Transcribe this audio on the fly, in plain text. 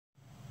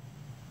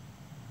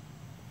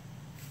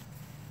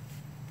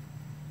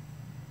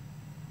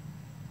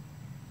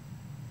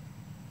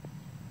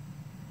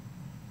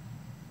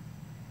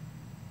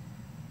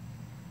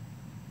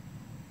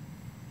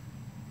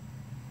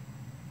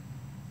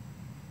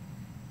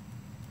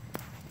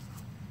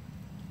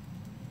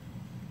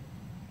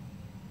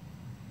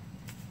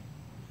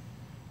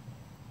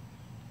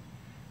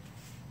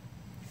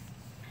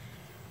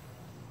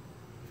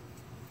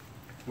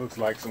Looks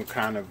like some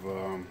kind of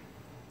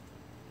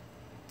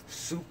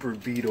super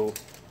beetle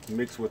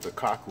mixed with a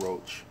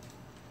cockroach.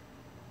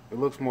 It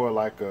looks more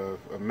like a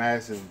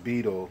massive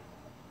beetle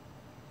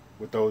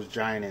with those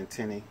giant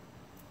antennae.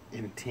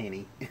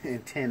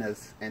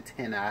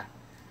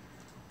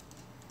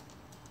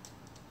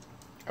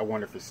 I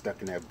wonder if it's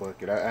stuck in that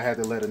bucket. I had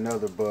to let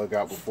another bug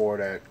out before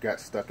that got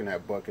stuck in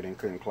that bucket and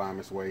couldn't climb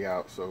its way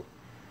out. So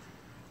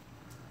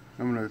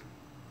I'm going to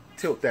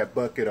tilt that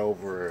bucket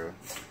over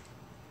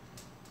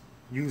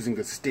using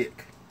a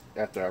stick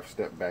after I've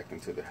stepped back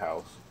into the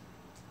house.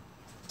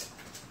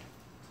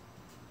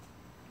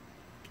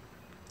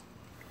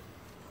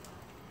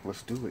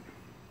 Let's do it.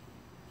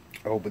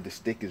 Oh, but the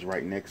stick is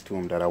right next to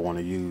him that I want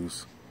to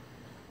use.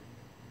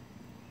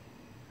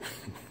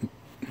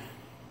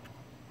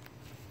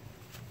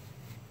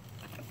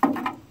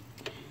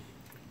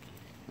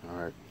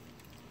 Alright,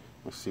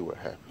 let's see what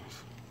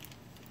happens.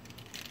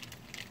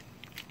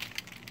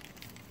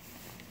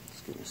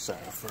 Let's get inside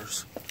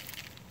first.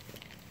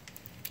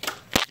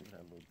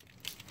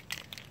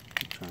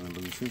 He's trying to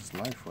lose his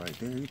life right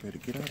there. You better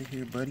get out of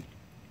here, buddy.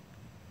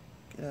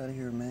 Get out of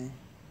here, man.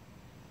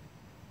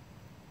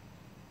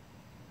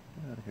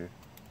 Get out of here.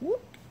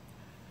 Whoop!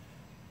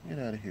 Get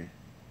out of here.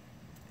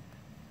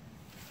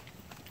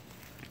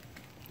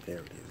 There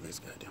it is. Let's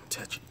goddamn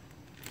touch it.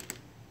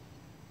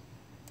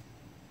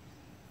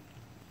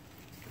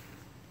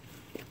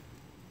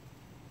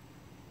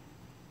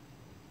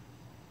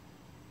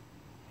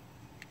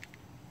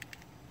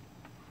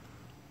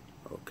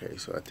 Okay,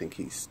 so I think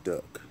he's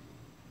stuck.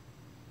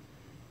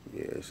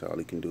 Yeah, so all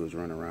he can do is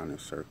run around in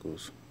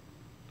circles.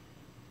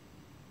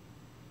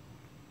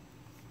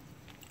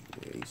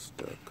 Yeah, he's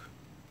stuck.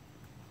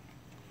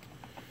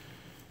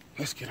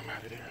 Let's get him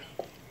out of there.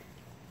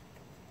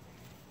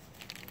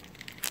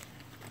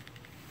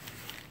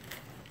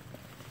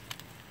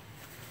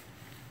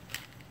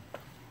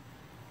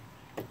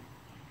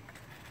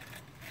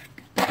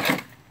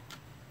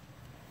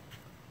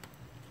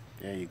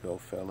 There you go,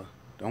 fella.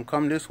 Don't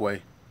come this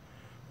way.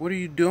 What are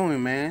you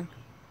doing, man?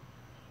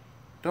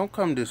 Don't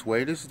come this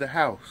way. This is the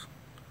house.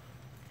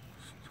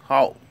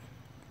 Halt.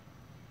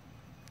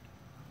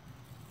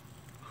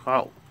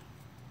 Halt.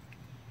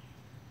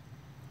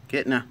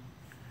 Get now.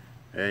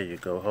 There you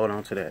go. Hold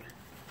on to that.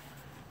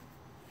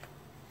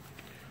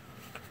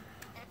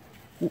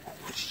 Ooh,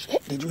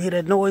 shit. Did you hear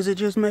that noise it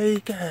just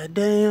made? God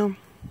damn.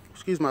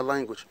 Excuse my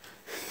language.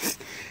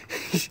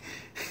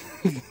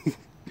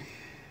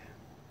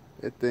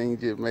 That thing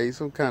just made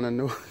some kind of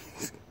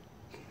noise.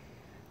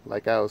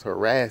 Like I was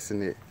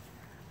harassing it.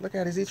 Look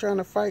at it. Is he trying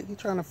to fight? He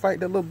trying to fight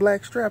that little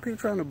black strap. He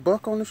trying to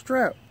buck on the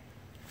strap.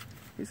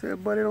 He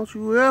said, buddy, don't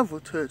you ever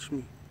touch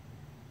me.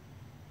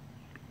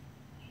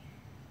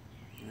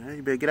 Yeah,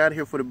 you better get out of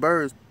here before the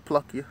birds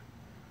pluck you.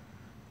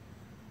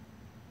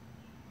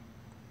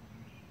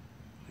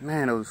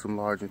 Man, those are some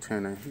large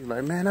antennae. He's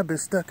like, man, I've been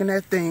stuck in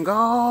that thing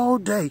all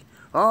day,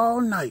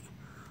 all night.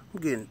 I'm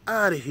getting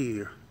out of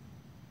here.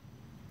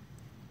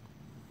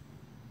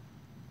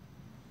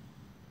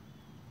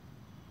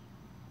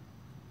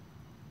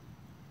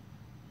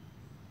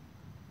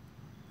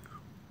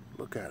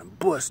 Look at him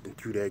busting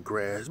through that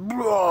grass.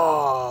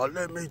 Blah,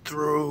 let me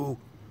through.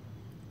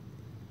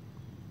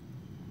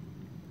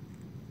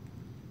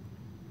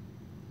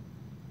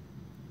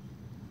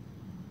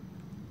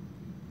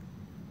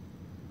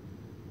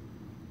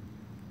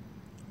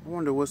 I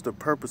wonder what's the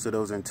purpose of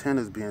those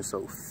antennas being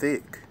so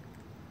thick.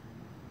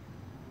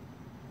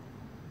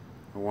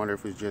 I wonder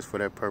if it's just for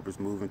that purpose,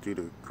 moving through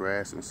the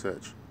grass and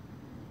such.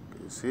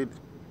 Cause it's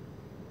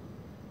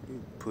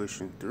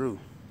pushing through.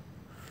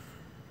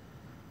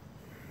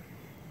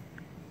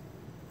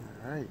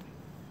 All right.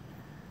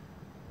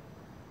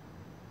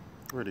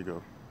 Where'd he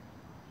go?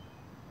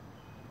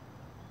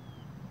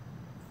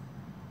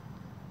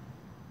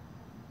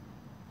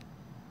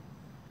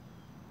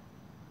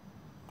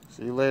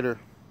 See you later.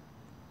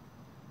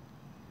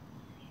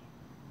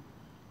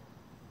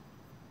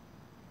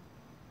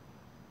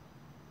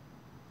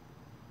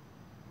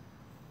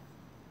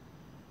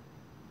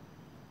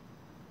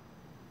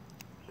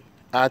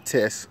 I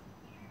test.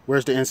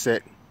 Where's the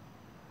insect?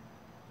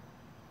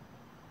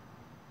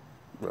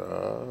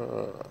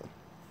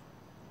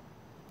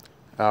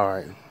 All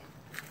right.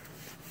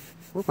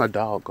 Where'd my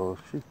dog go?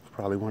 She's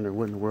probably wondering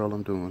what in the world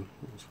I'm doing.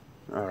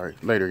 All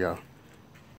right. Later, y'all.